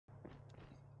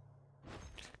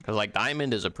Because like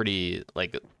Diamond is a pretty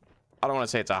like, I don't want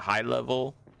to say it's a high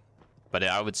level, but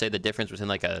I would say the difference between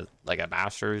like a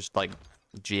Masters like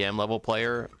GM level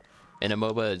player in a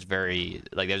MOBA is very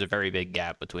like, there's a very big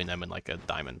gap between them and like a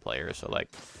Diamond player. So like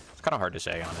it's kind of hard to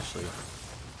say, honestly.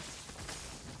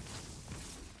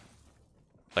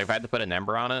 Like if I had to put a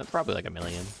number on it, probably like 1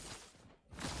 million.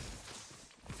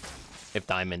 If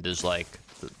Diamond is like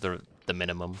the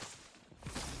minimum.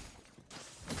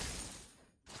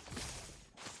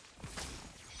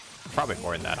 Probably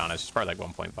more than that, honestly. It's probably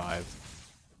like 1.5.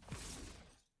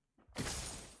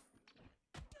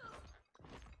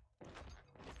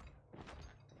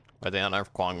 But they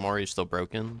unearthed Kwong more, he's still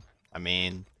broken. I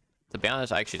mean, to be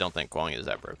honest, I actually don't think Kwong is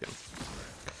that broken.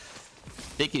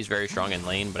 I think he's very strong in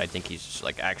lane, but I think he's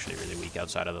like actually really weak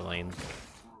outside of the lane.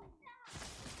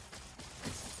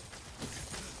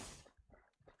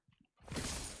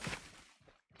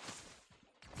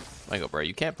 Like, bro,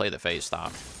 you can't play the phase,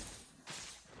 stop.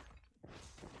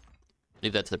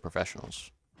 Leave that to the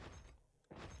professionals.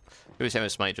 Maybe same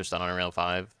as Smite just on Unreal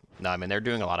 5. No, I mean, they're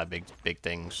doing a lot of big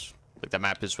things. Like, the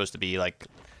map is supposed to be, like,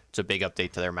 it's a big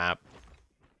update to their map.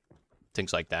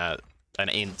 Things like that. An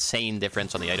insane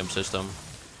difference on the item system.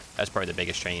 That's probably the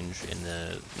biggest change in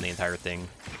the entire thing.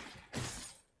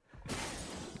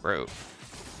 Bro,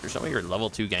 for some of your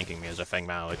level 2 ganking me as a Feng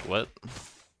Mao, like, what?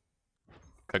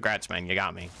 Congrats, man, you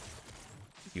got me.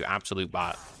 You absolute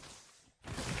bot.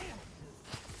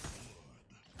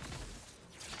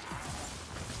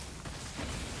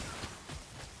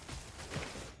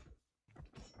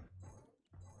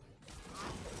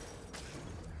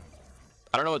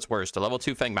 I don't know what's worse, the level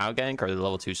 2 Feng Mao gank or the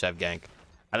level 2 Sev gank.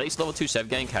 At least level 2 Sev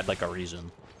gank had like a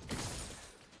reason.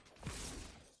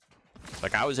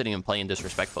 Like I wasn't even playing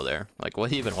disrespectful there. Like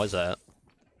what even was that?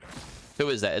 Who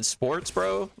is that? It's sports,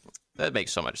 bro? That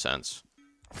makes so much sense.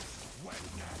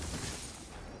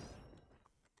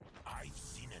 I've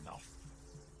seen enough.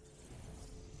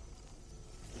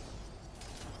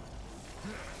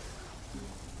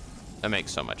 That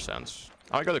makes so much sense.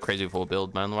 I'll go the crazy full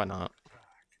build, man. Why not?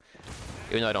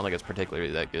 Even though I don't think it's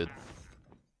particularly that good.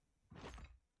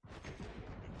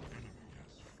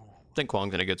 I think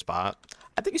Kwong's in a good spot.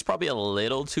 I think he's probably a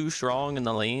little too strong in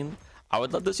the lane. I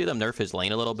would love to see them nerf his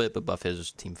lane a little bit, but buff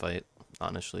his team fight,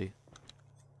 honestly.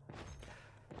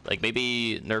 Like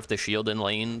maybe nerf the shield in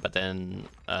lane, but then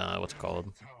what's it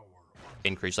called?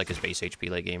 Increase like his base HP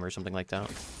late game or something like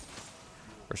that.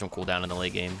 Or some cooldown in the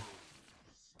late game.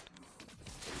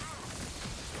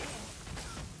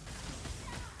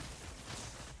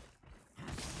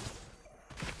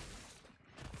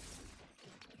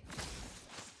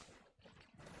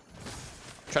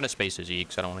 Trying to space his E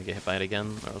because I don't want to get hit by it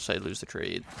again, or else I lose the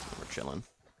trade. We're chilling.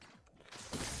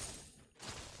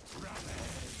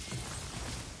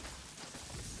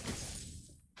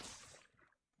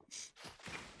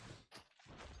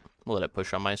 We'll let it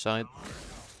push on my side.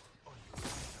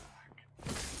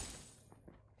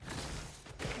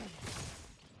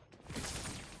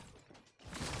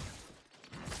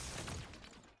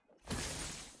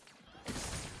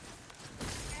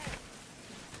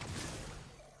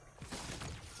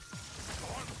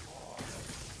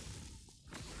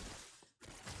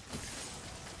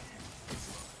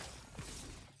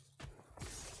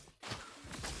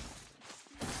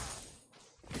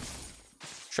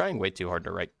 Trying way too hard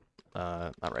to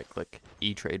not right click,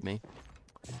 E-trade me.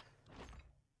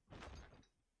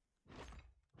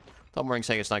 Tom Mooring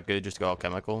saying it's not good just to go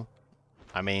alchemical.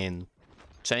 I mean,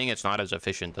 saying it's not as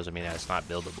efficient doesn't mean that it's not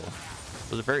buildable.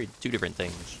 Those are very two different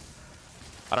things.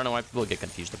 I don't know why people get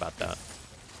confused about that.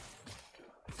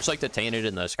 It's like the Tainted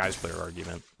and the Sky Splitter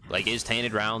argument. Like, is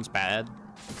Tainted rounds bad?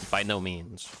 By no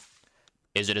means.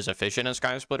 Is it as efficient as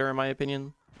Sky Splitter in my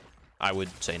opinion? I would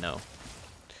say no.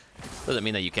 Doesn't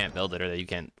mean that you can't build it or that you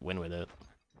can't win with it.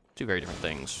 Two very different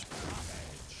things.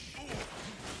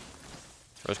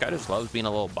 This guy just loves being a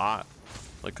little bot.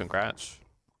 Like, congrats.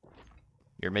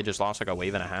 Your mid just lost like a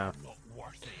wave and a half.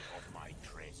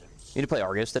 You need to play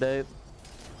Argus today?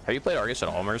 Have you played Argus at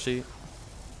all, Mercy?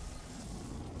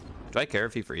 Do I care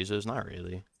if he freezes? Not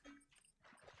really.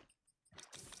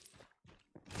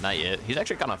 Not yet. He's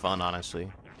actually kind of fun,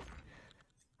 honestly.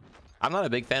 I'm not a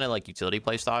big fan of like utility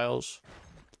play styles,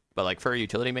 but like for a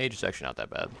utility mage, it's actually not that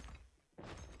bad.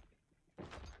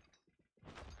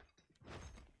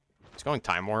 He's going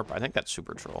Time Warp. I think that's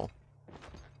super troll.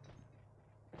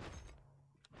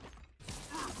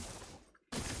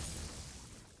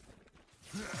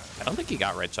 I don't think he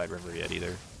got right side river yet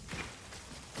either.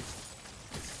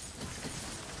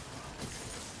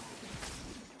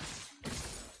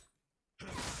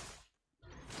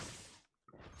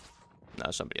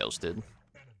 No, somebody else did.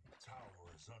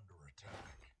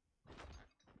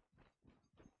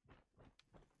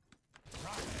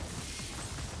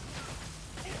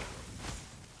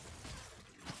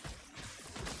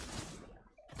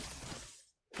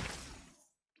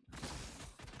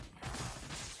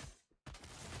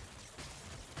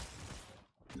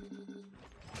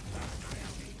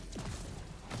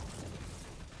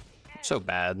 So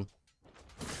bad.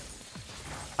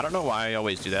 I don't know why I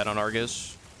always do that on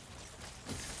Argus.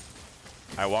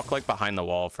 I walk like behind the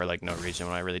wall for like no reason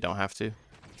when I really don't have to.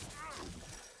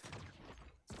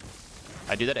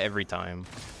 I do that every time.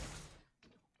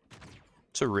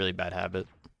 It's a really bad habit.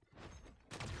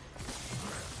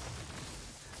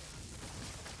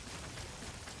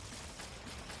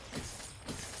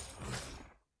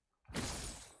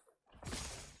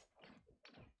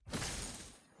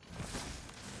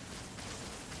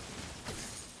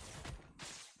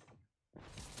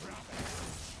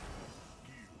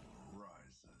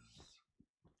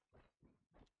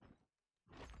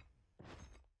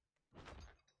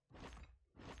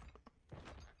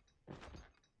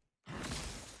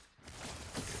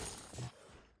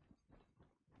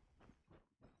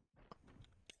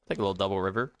 Take a little double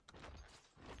river.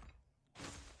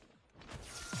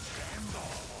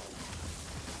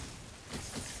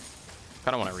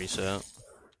 Kind of want to reset.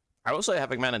 I will say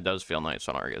having mana does feel nice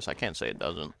on Argus. I can't say it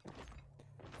doesn't.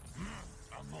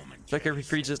 Like every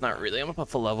freeze is not really. I'm up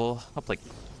full level. Up like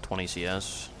 20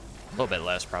 CS. A little bit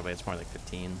less probably. It's more like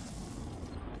 15.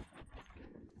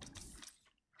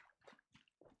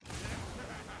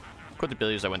 Quick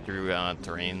abilities I went through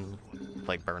terrain,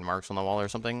 like burn marks on the wall or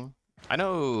something. I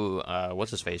know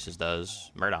what's his face's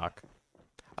does. Murdoch.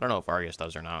 I don't know if Argus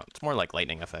does or not. It's more like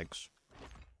lightning effects.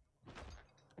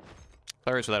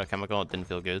 Players without a chemical, it didn't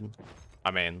feel good.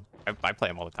 I mean, I play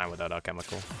them all the time without a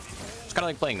chemical. It's kind of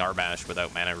like playing Narbash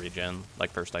without mana regen, like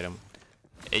first item.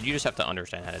 You just have to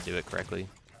understand how to do it correctly.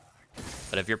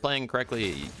 But if you're playing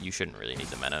correctly, you shouldn't really need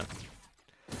the mana.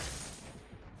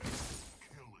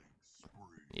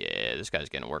 Yeah, this guy's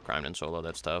getting war crimed in solo,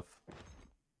 that's tough.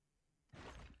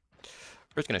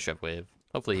 We're just gonna shove wave.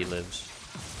 Hopefully he lives.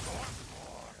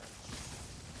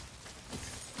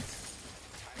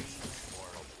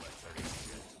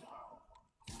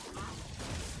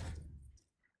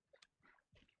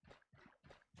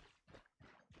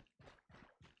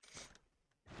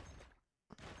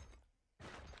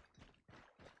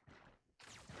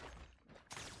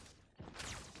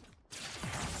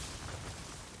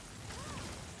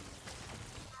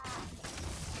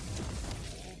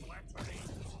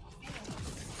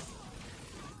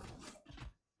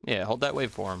 Yeah, hold that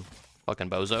wave for him. Fucking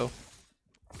bozo.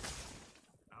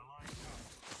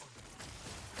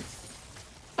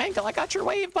 Ankle, I got your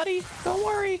wave, buddy. Don't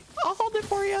worry. I'll hold it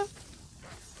for you.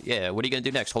 Yeah, what are you gonna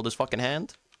do next? Hold his fucking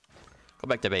hand? Go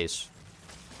back to base.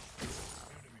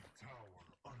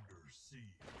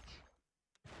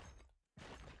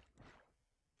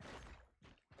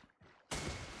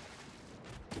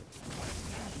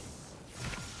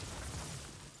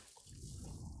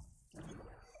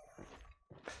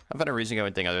 I've had a reason to go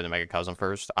anything other than Megacosm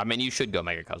first. I mean, you should go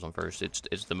Megacosm first.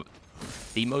 It's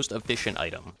the most efficient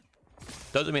item.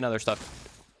 Doesn't mean other stuff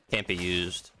can't be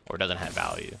used or doesn't have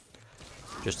value.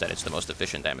 Just that it's the most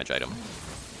efficient damage item.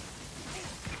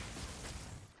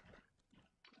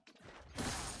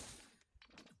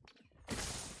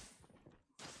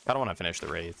 I don't want to finish the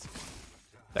Wraith.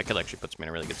 That kill actually puts me in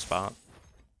a really good spot.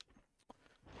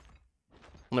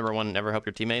 Rule number one, never help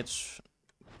your teammates.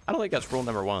 I don't think that's rule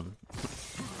number one.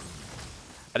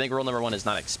 I think rule number one is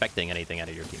not expecting anything out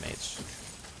of your teammates.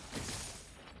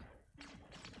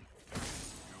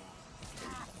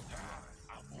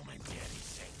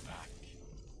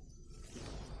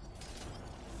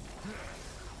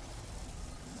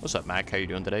 What's up, Mac? How you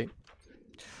doing today?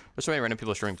 There's so many random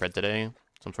people streaming Pred today.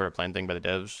 Some sort of plan thing by the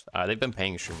devs. They've been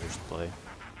paying streamers to play.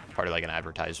 Part of like an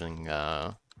advertising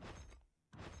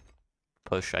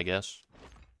push, I guess.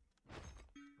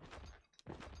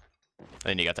 And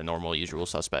then you got the normal, usual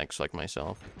suspects like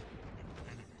myself.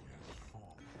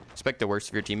 Expect the worst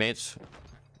of your teammates?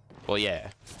 Well,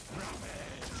 yeah.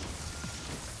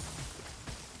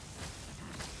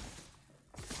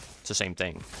 It's the same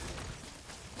thing.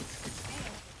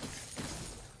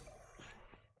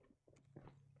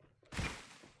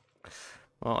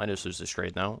 Well, I just lose this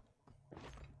trade now.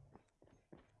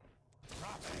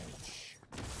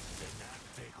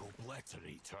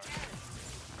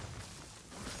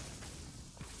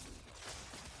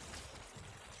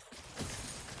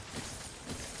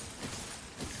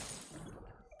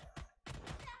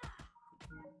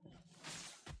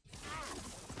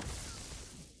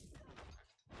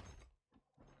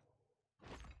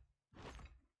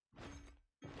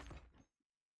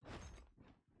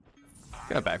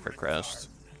 Got back for crest.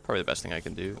 Probably the best thing I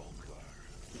can do.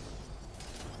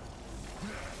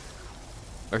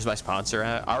 Where's my sponsor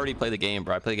at? I already play the game,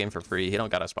 bro. I play the game for free. He don't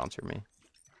gotta sponsor me.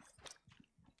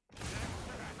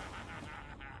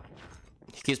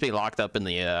 He keeps me locked up in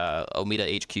the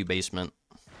Omida HQ basement.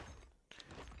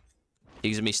 He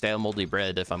gives me stale moldy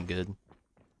bread if I'm good.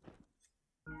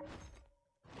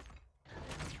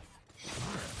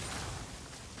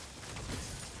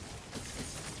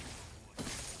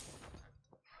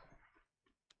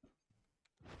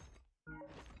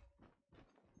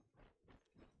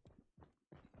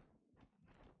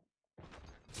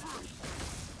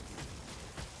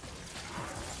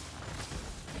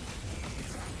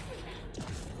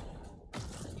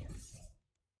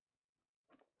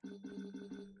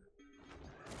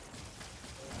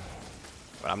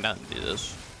 But I'm down to do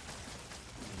this.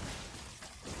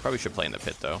 Probably should play in the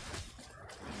pit though.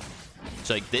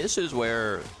 So like this is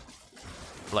where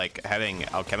like having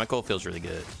alchemical feels really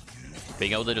good.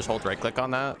 Being able to just hold right click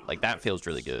on that, like that feels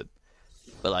really good.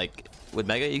 But like with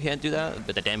Mega you can't do that,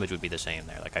 but the damage would be the same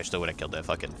there. Like I still would have killed that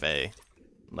fucking Fae.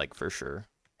 Like for sure.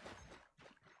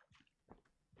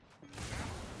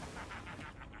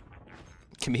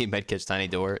 Give me Medkit's tiny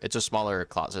door. It's a smaller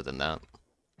closet than that.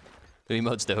 The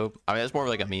emote's dope. I mean, that's more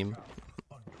like a meme.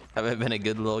 Have I been a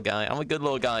good little guy? I'm a good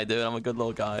little guy, dude. I'm a good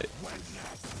little guy.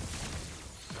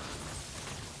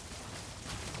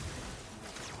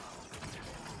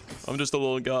 I'm just a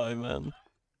little guy, man.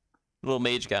 A little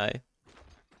mage guy.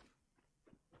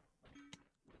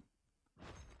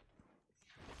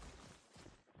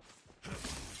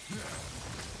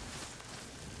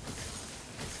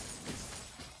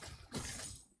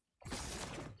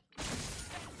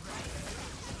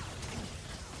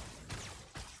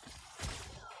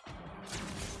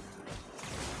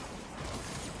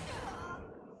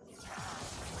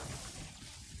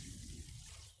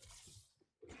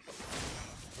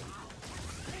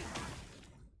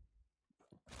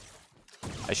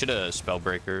 I should have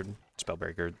Soulbearer.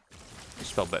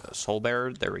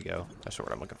 There we go. That's the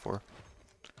word I'm looking for.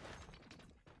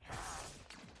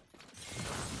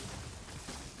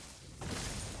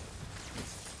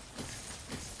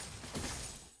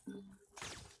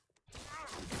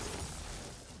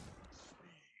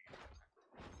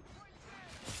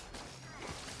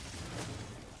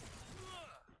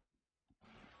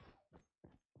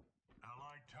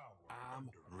 I'm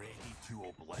ready to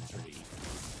obliterate.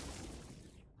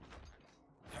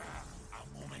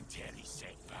 A momentary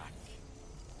setback.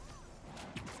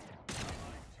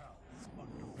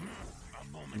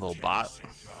 Little bot.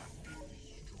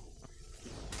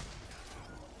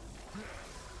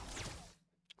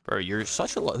 Bro, you're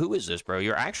such a who is this, bro?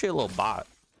 You're actually a little bot.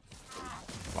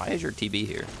 Why is your TB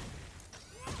here?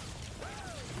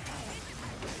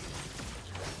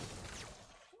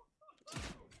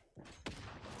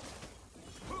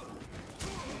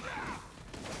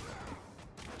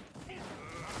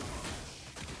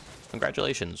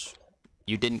 Congratulations.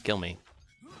 You didn't kill me.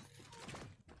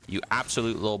 You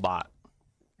absolute little bot.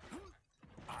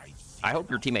 I hope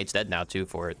your teammate's dead now, too,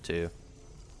 for it, too.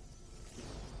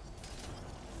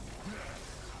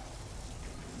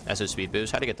 That's a speed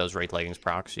boost. How to get those Wraith Leggings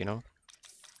procs, you know?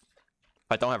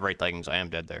 If I don't have Wraith Leggings, I am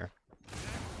dead there.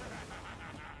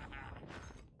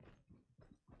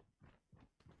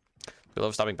 We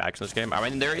love stopping backs in this game. I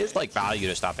mean, there is, like, value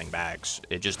to stopping backs.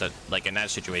 It just, like, in that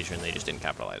situation, they just didn't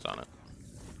capitalize on it.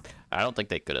 I don't think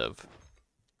they could have.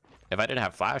 If I didn't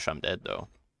have Flash, I'm dead, though.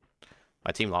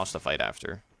 My team lost the fight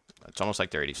after. It's almost like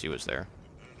their ADC was there.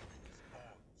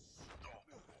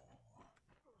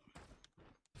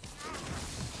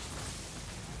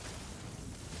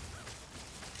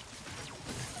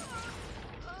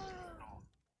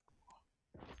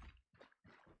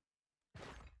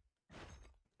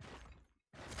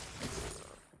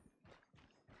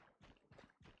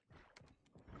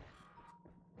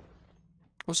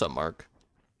 What's up, Mark?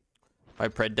 My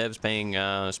pred devs paying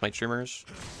Smite streamers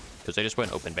because they just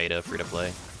went open beta, free to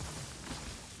play.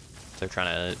 They're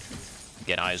trying to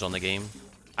get eyes on the game.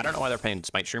 I don't know why they're paying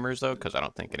Smite streamers though, because I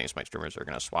don't think any Smite streamers are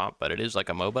gonna swap. But it is like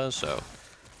a MOBA, so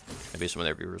maybe some of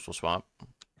their viewers will swap. How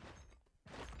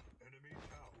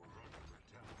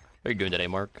are you doing today,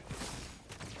 Mark?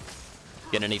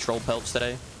 Getting any troll pelts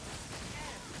today?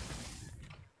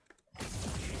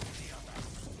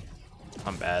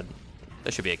 I'm bad.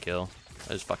 That should be a kill.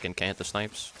 I just fucking can't the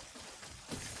snipes.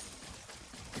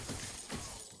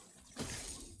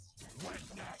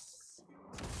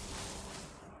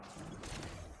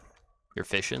 You're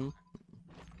fishing?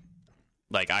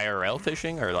 Like IRL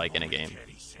fishing or like in a game?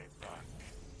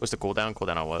 What's the cooldown?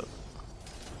 Cooldown on what?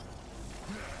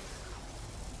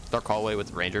 Dark hallway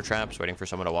with ranger traps waiting for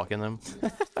someone to walk in them.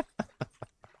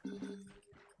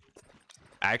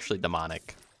 Actually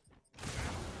demonic.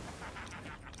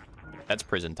 That's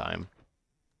prison time.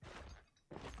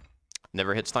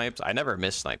 Never hit snipes? I never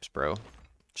miss snipes, bro.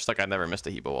 Just like I never missed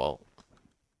a heap of ult.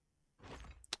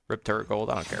 Rip turret gold?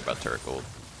 I don't care about turret gold.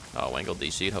 Oh, Wangle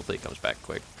DC'd. Hopefully it comes back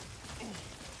quick.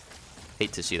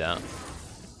 Hate to see that.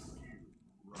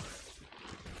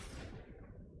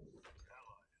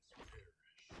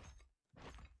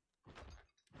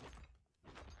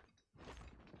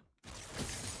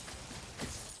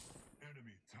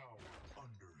 Enemy tower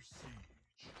under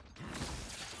siege.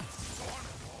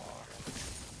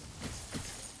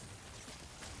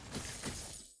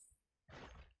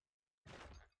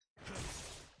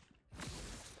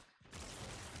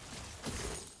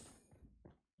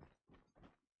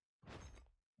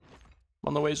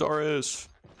 On the way, Zaris.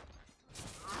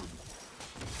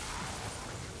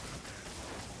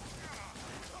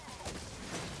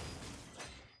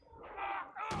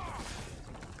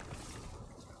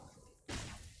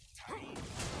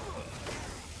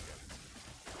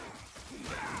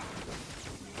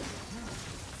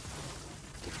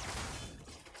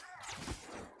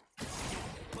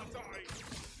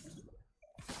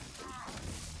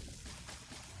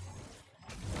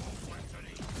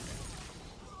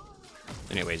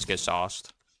 Anyways, get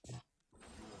sauced.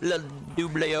 Le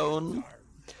Dubleon.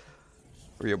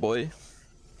 For your boy.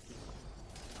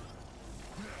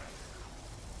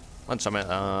 On Summit,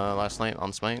 last night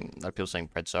on Smite, a lot of people saying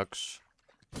Pred sucks.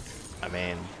 I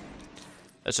mean,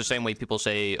 it's the same way people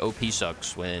say OP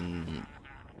sucks when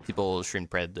people stream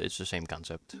Pred. It's the same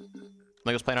concept.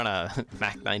 Like I was playing on a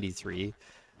Mac 93.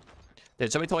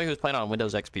 Did somebody tell me he was playing on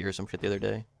Windows XP or some shit the other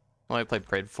day? Well, I played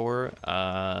Pred for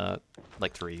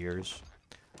like 3 years.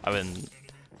 I've been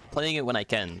playing it when I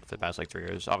can for the past like 3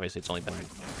 years. Obviously, it's only been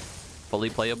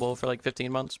fully playable for like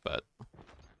 15 months, but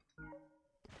I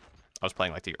was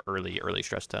playing like the early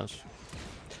stress test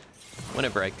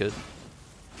whenever I could.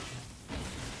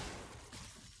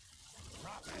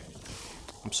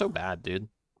 I'm so bad, dude.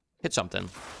 Hit something.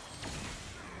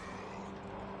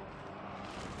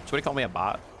 Somebody call me a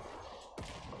bot.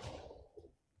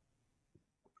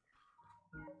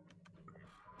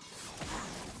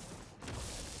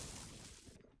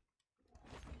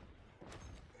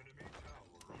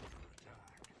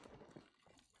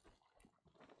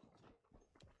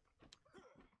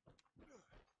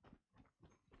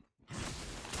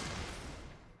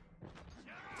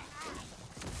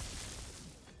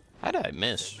 How did I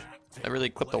miss? I really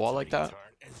clipped the wall like that?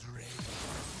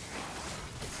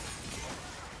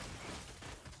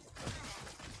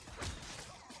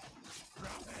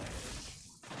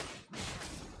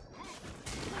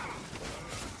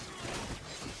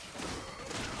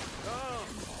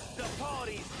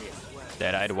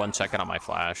 Dead. I had 1 second on my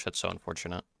flash. That's so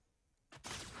unfortunate.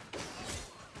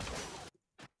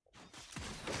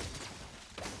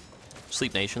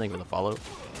 Sleep Nation, thank you for the follow.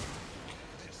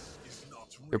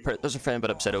 There's a fan,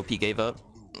 but upset OP gave up.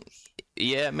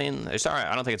 Yeah, I mean, it's alright.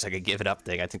 I don't think it's like a give it up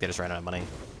thing. I think they just ran out of money.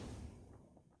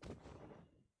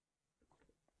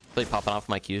 Really popping off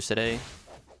my cues today.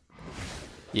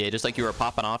 Yeah, just like you were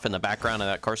popping off in the background of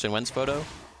that Carson Wentz photo.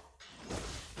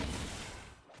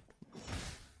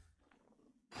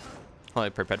 Well, I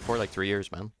prepared for like 3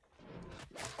 years, man.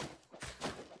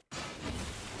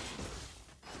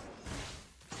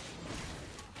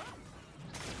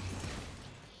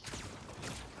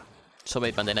 So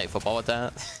made Monday Night Football with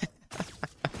that.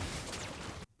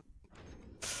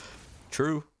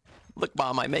 True. Look,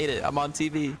 Mom, I made it. I'm on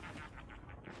TV.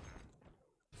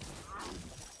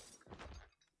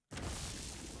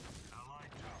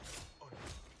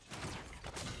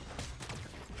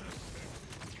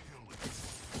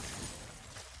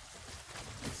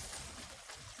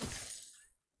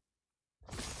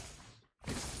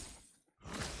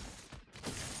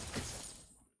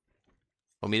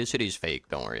 Well, Media City's fake.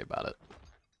 Don't worry about it.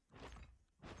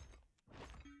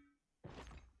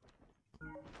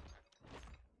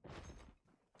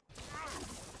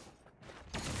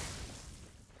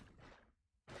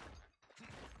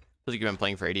 Feels like you've been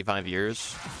playing for 85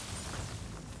 years.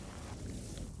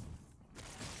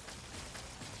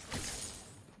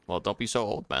 Well, don't be so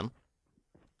old, man.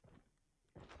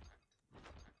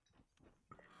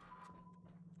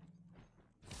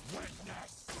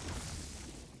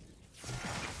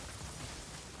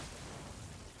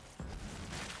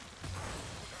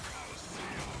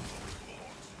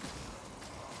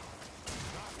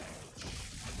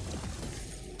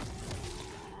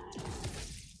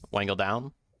 Wangle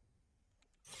down.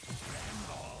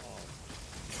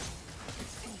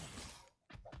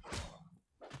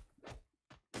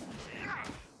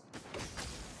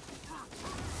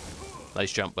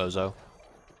 Nice jump, Bozo.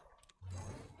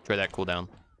 Try that cooldown.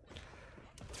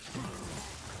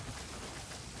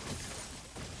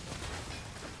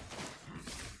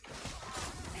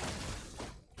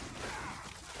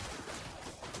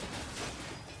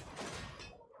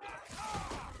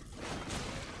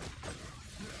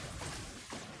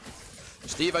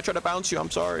 Steve, I tried to bounce you. I'm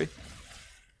sorry.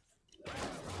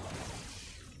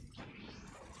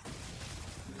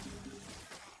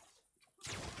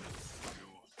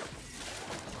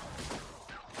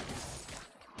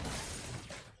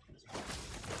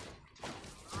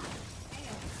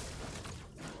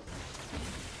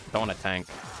 Don't want to tank.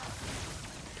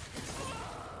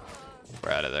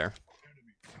 We're out of there.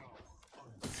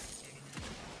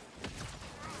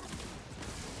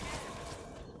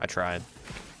 I tried.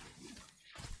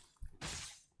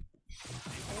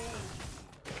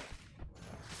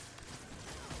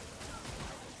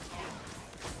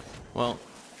 Well,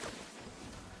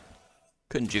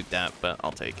 couldn't juke that, but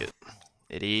I'll take it.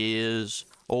 It is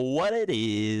what it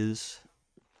is.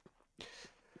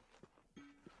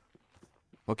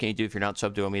 What can you do if you're not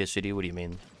sub to Omega City? What do you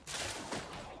mean?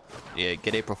 Yeah,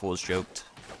 get April Fool's joked.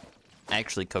 I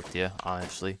actually cooked you,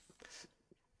 honestly.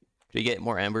 Do you get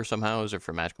more Ember somehow? Is it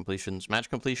for match completions? Match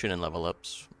completion and level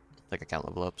ups. Like account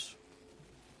level ups.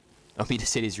 Omega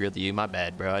City's real to you. My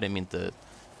bad, bro. I didn't mean to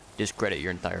discredit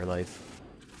your entire life.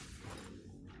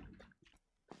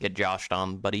 Get joshed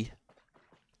on, buddy.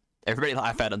 Everybody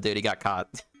laugh at him, dude. He got caught.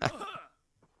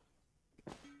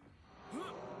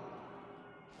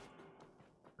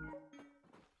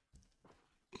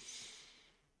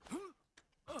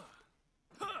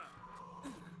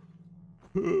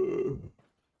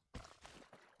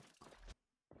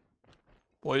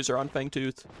 Boys are on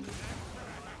Fangtooth.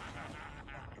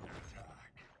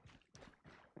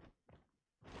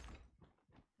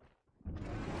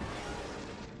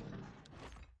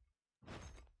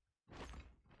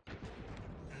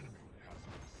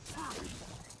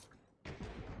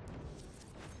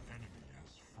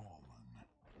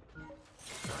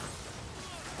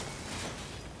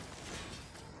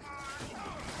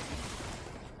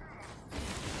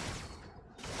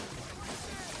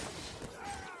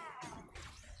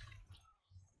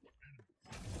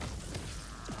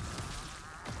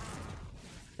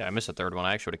 Yeah, I missed the third one.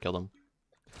 I actually would have killed him.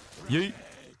 Yeet.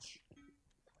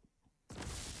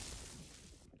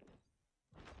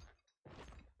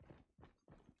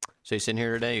 So you sitting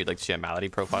here today? You'd like to see a Malady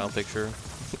profile picture?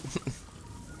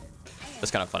 That's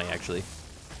kind of funny, actually.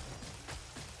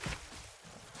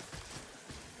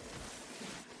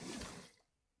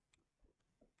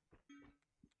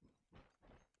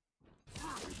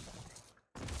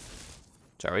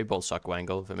 Sorry, we both suck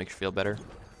Wangle, if it makes you feel better.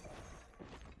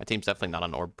 My team's definitely not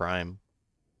on Orb Prime.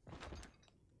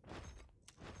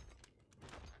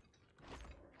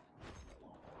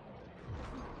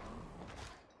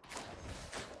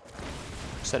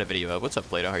 Set a video up. What's up,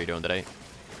 Plato? How are you doing today?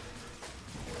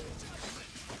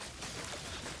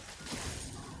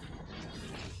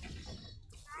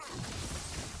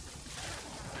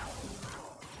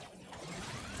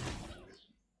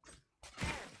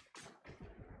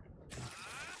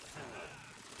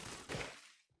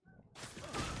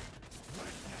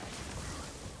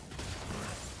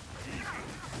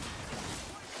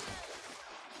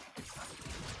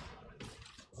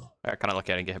 I kind of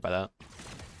lucky I didn't get hit by that.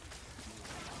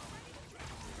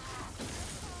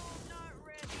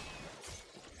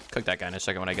 Cook that guy in a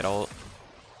second when I get ult.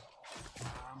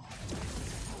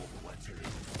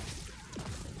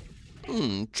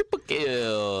 Triple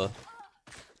kill.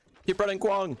 Keep running,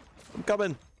 Kwong. I'm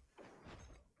coming.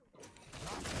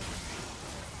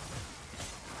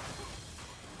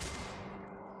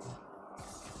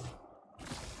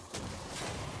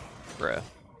 Bruh.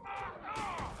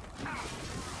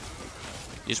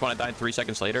 You just want to die 3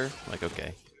 seconds later? Like,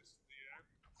 okay.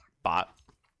 Bot.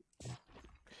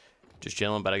 Just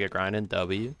chilling, but I get grinding.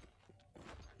 W.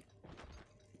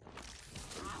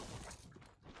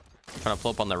 Trying to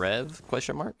pull up on the rev?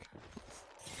 Question mark.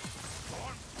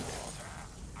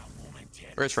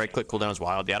 First right click cooldown is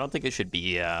wild. Yeah, I don't think it should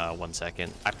be 1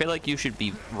 second. I feel like you should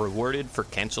be rewarded for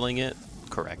canceling it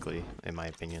correctly, in my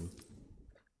opinion.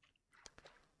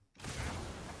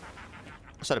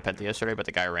 I said a Penta yesterday, but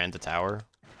the guy ran to tower.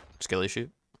 Skill issue.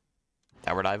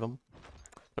 Tower dive him.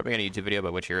 I'm making a YouTube video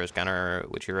about which heroes counter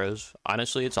which heroes.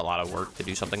 Honestly, it's a lot of work to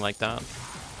do something like that.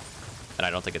 And I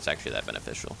don't think it's actually that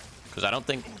beneficial. Because I don't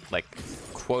think, like,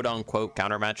 quote-unquote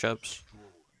counter matchups,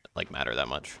 like, matter that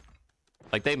much.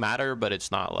 Like, they matter, but it's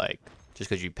not, like, just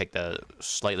because you picked a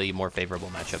slightly more favorable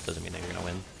matchup doesn't mean that you're going to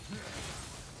win.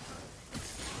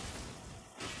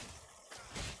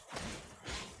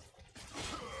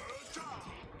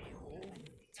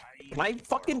 Can I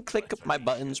fucking click my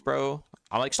buttons, bro?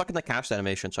 I'm like stuck in the cast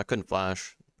animation, so I couldn't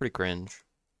flash. Pretty cringe.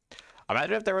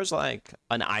 Imagine if there was like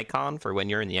an icon for when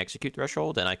you're in the execute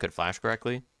threshold and I could flash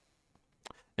correctly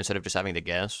instead of just having to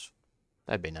guess.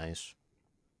 That'd be nice.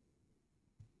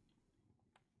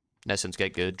 Nessence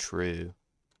get good, true.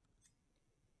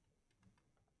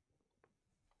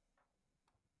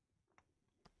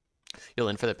 You'll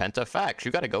in for the penta? Facts.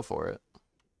 You got to go for it.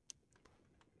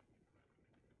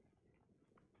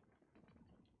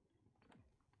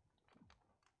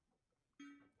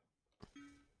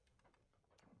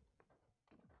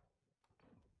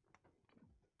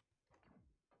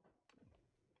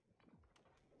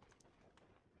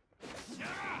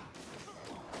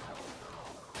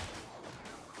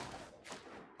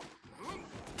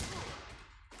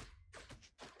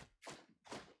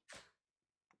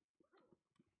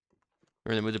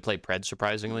 We're in the mood to play Pred,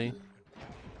 surprisingly.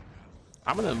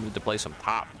 I'm in the mood to play some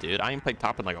top, dude. I ain't played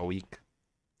top in like a week.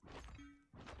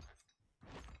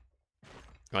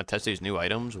 You want to test these new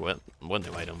items? What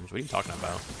new items? What are you talking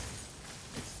about?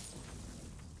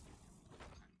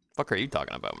 Fuck are you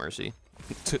talking about, Mercy?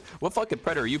 What fucking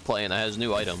Pred are you playing that has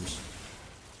new items?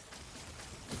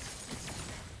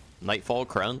 Nightfall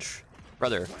Crunch?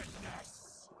 Brother,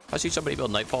 if I see somebody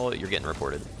build Nightfall, you're getting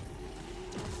reported.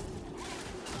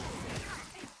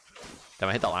 Damn,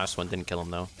 I hit the last one, didn't kill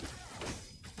him though.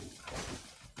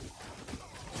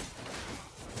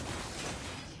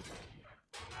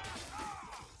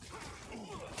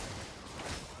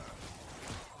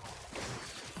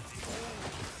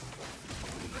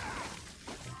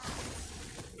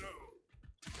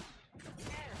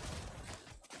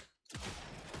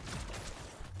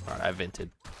 Alright, I vented.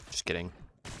 Just kidding.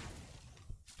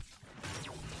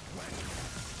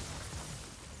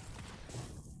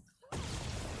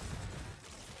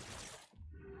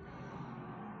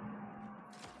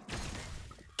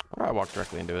 Or I walked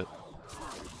directly into it.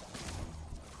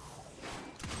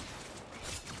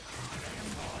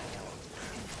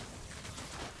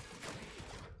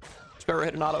 Sparrow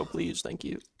hit an auto, please. Thank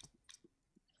you.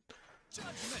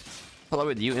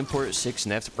 Hello, do you import 6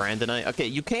 Neft Brandonite? Okay,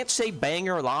 you can't say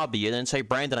banger lobby and then say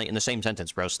Brandonite in the same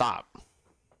sentence, bro. Stop.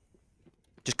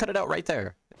 Just cut it out right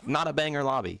there. Not a banger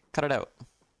lobby. Cut it out.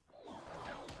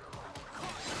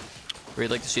 Would you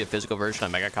like to see a physical version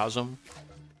of Megacosm?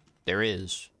 There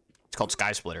is. It's called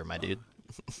Sky Splitter, my dude.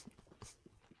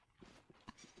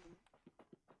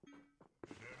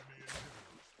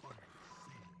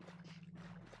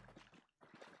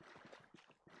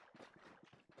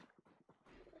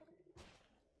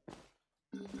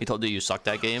 He told you sucked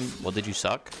that game? Well, did you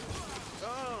suck?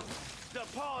 The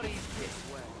party's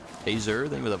this way. Azure,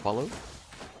 thing with Apollo?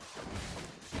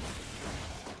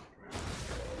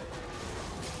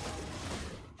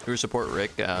 Who support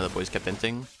Rick? The boys kept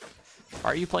hinting.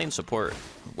 Why are you playing support?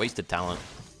 Wasted talent.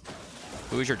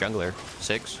 Who is your jungler?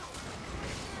 6?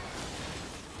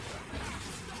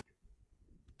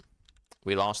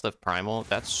 We lost the primal?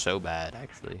 That's so bad,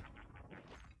 actually.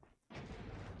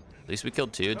 At least we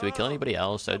killed 2. Did we kill anybody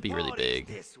else? That'd be really big.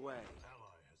 Looks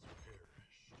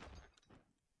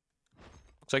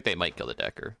like they might kill the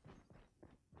Decker.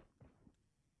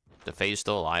 The Fae's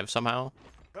still alive somehow?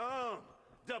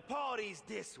 The party's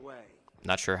this way.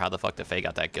 Not sure how the fuck the Fae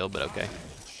got that kill, but okay.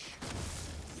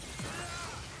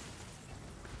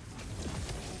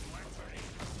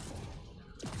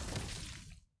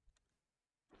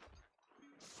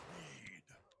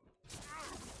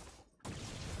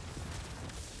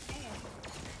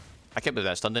 I can't believe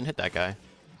that stun didn't hit that guy.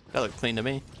 That looked clean to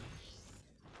me.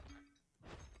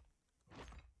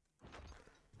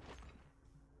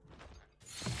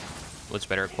 What's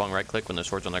better, Kwang right click when the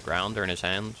sword's on the ground or in his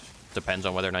hands? Depends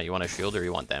on whether or not you want a shield or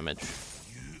you want damage.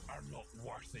 You are not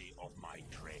worthy of my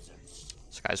presence.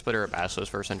 Sky Splitter or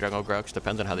Basilisk first and Jungle Grux.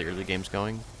 Depends on how the early game's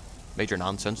going. Major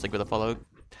Nonsense, think with a follow.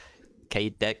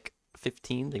 K-Deck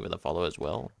 15, think with a follow as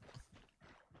well.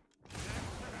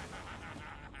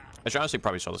 I should honestly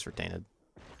probably sell this for Tainted.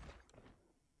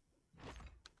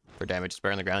 For damage,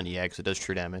 spare on the ground? Yeah, because it does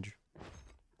true damage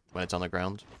when it's on the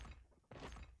ground.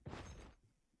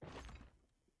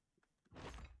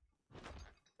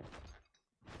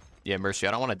 Yeah, Mercy,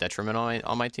 I don't want a detriment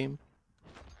on my team.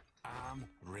 I'm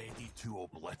ready to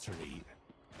obliterate.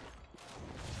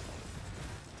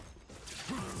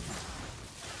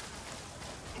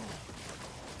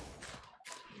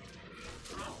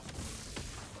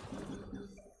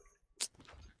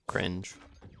 Cringe.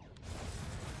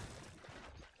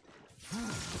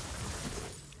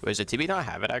 Wait, does the TB not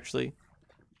have it, actually?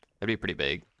 That'd be pretty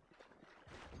big.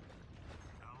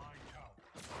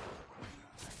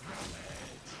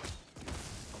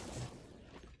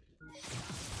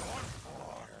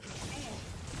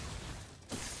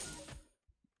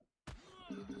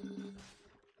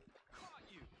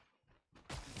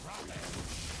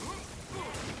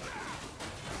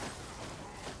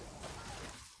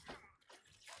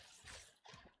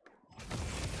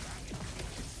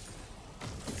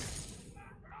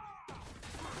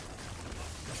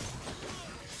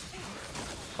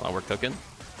 Hold on, we're cooking.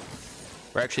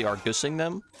 We're actually argusing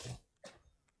them.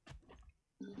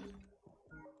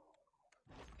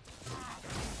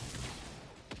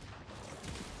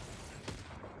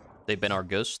 They've been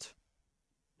argused.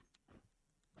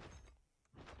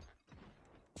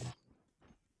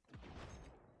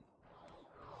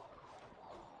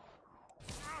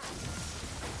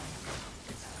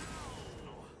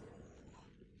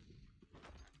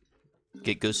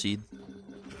 Get gussied.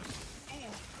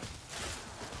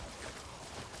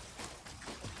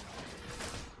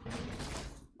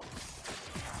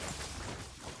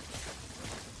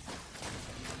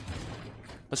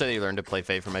 Let's say you learned to play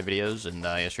Faye for my videos, and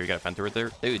yesterday you got a Fenter with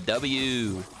her. Dude,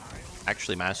 W!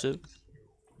 Actually massive.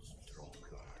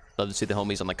 Love to see the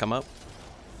homies on the come up.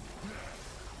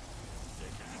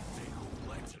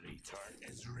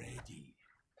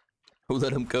 Who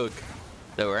let him cook?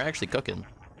 So we're actually cooking.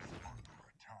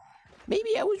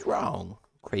 Maybe I was wrong.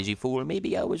 Crazy fool,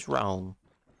 maybe I was wrong.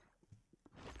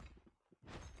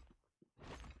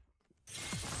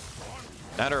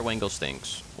 That or Wangle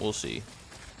stinks. We'll see.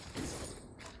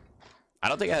 I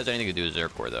don't think it has anything to do with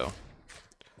Zercore, though.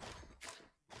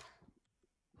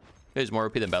 He's more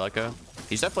OP than Bellica.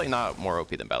 He's definitely not more OP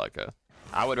than Bellica.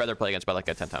 I would rather play against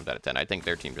Bellica 10 times out of 10. I think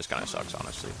their team just kind of sucks,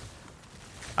 honestly.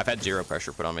 I've had zero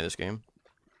pressure put on me this game.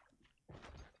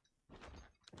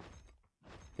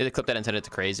 Hit a clip that intended to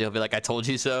crazy. He'll be like, I told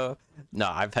you so. No,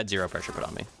 I've had zero pressure put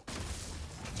on me.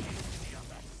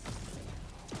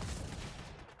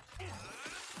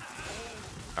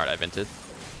 Alright, I vented.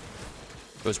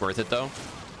 It was worth it, though.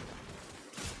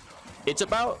 It's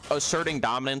about asserting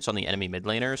dominance on the enemy mid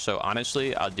laner, so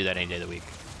honestly, I'll do that any day of the week.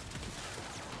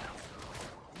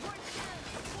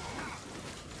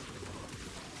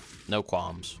 No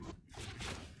qualms.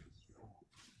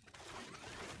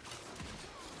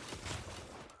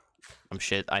 I'm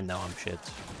shit. I know I'm shit.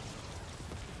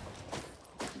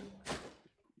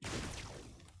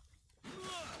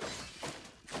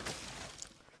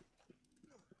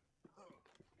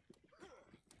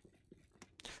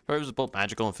 Whereas with both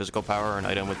magical and physical power, an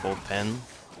item with both pen.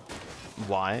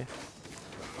 Why?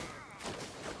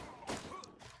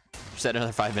 Set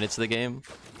another 5 minutes of the game.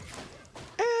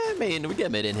 I mean, we get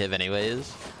mid inhib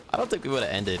anyways. I don't think we would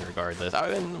have ended regardless.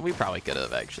 I mean, we probably could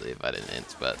have actually if I didn't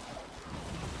int, but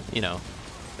you know,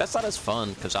 that's not as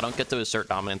fun because I don't get to assert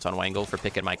dominance on Wangle for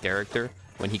picking my character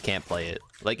when he can't play it.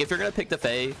 Like, if you're gonna pick the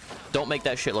Fae, don't make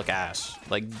that shit look ass.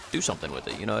 Like, do something with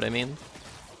it. You know what I mean?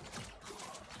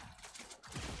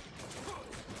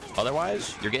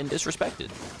 Otherwise, you're getting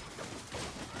disrespected.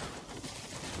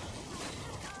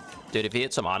 Dude, if he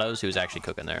hit some autos, he was actually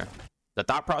cooking there. The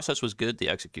thought process was good, the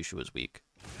execution was weak.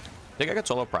 I think I got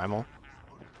solo primal.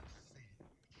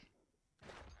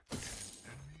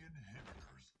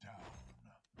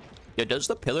 Yeah, does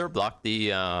the pillar block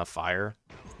the fire?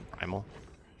 Primal.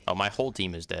 Oh, my whole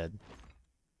team is dead.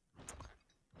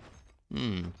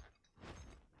 That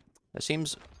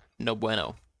seems no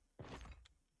bueno.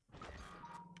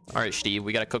 Alright, Steve,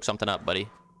 we gotta cook something up, buddy.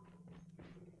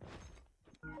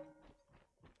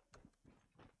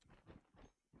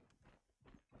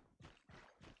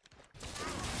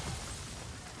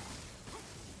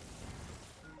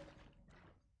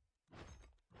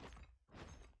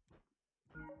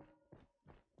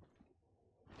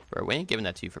 Bro, we ain't giving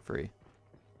that to you for free.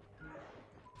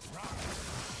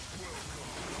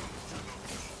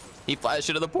 He flashed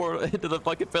into the portal, into the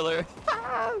fucking pillar.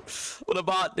 What a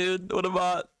bot, dude. What a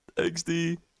bot.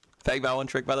 XD. Fang that one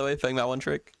trick, by the way. Fang that one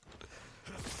trick.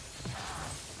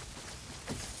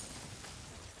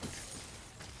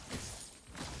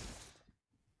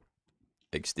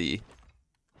 XD.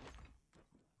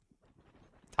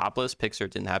 Topless Pixar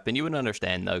didn't happen. You wouldn't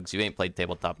understand, Nugs. You ain't played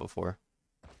tabletop before.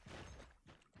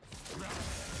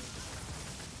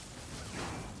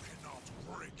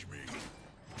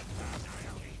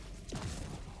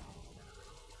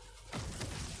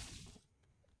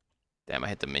 Damn, I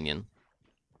hit the minion.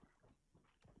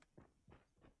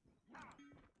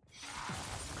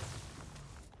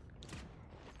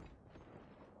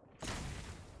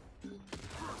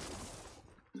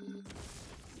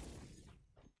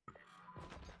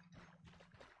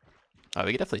 Oh,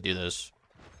 we could definitely do this.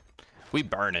 We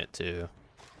burn it too.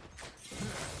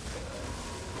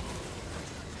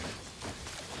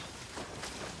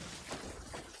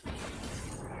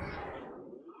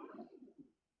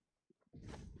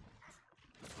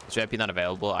 Is VIP not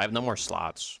available? I have no more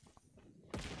slots.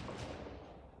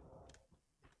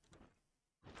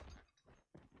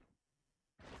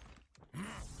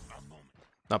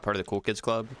 Not part of the cool kids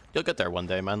club. You'll get there one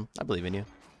day, man. I believe in you.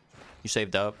 You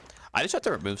saved up. I just have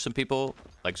to remove some people,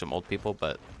 like some old people,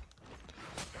 but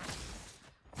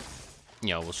you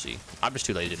know, we'll see. I'm just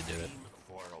too lazy to do it.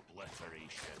 For obliteration.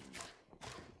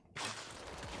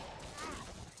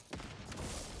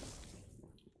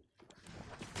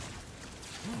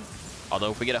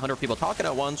 Although if we get 100 people talking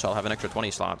at once, I'll have an extra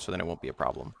 20 slots, so then it won't be a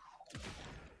problem.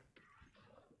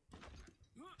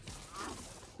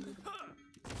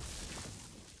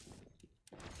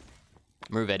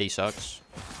 Move Eddie sucks.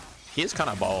 He is kind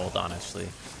of bald, honestly.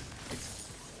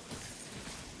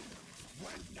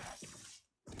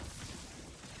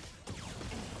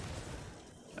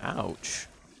 Ouch.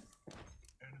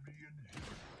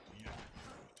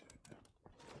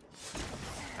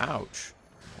 Ouch.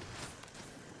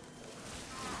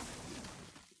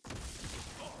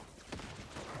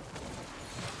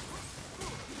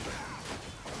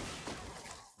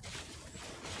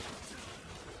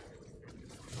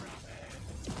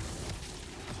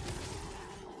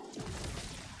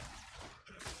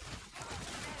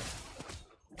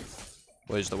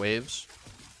 Where's the waves?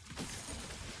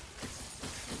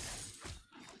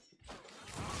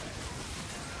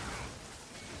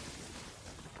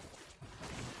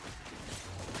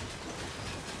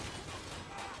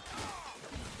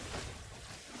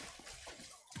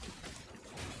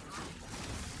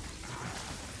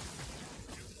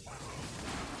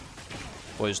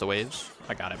 Boys, the waves.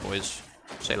 I got it, boys.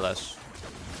 Say less.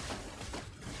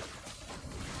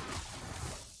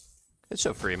 It's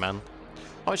so free, man.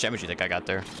 How much damage do you think I got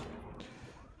there?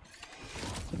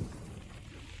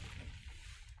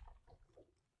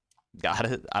 Got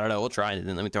it? I don't know. We'll try it.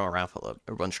 Then let me throw a raffle up.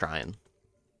 Everyone's trying.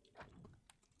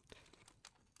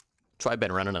 That's why I've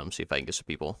been running them. See if I can get some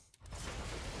people.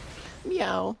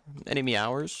 Meow. Any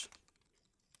meowers?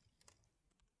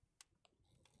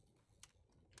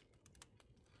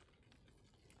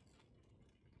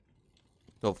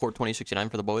 Go 42069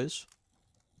 for the boys.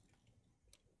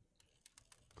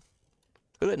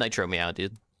 Who let Nitro me out,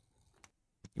 dude?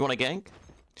 You want to gank?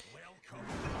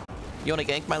 You want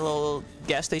to gank my little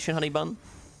gas station honey bun?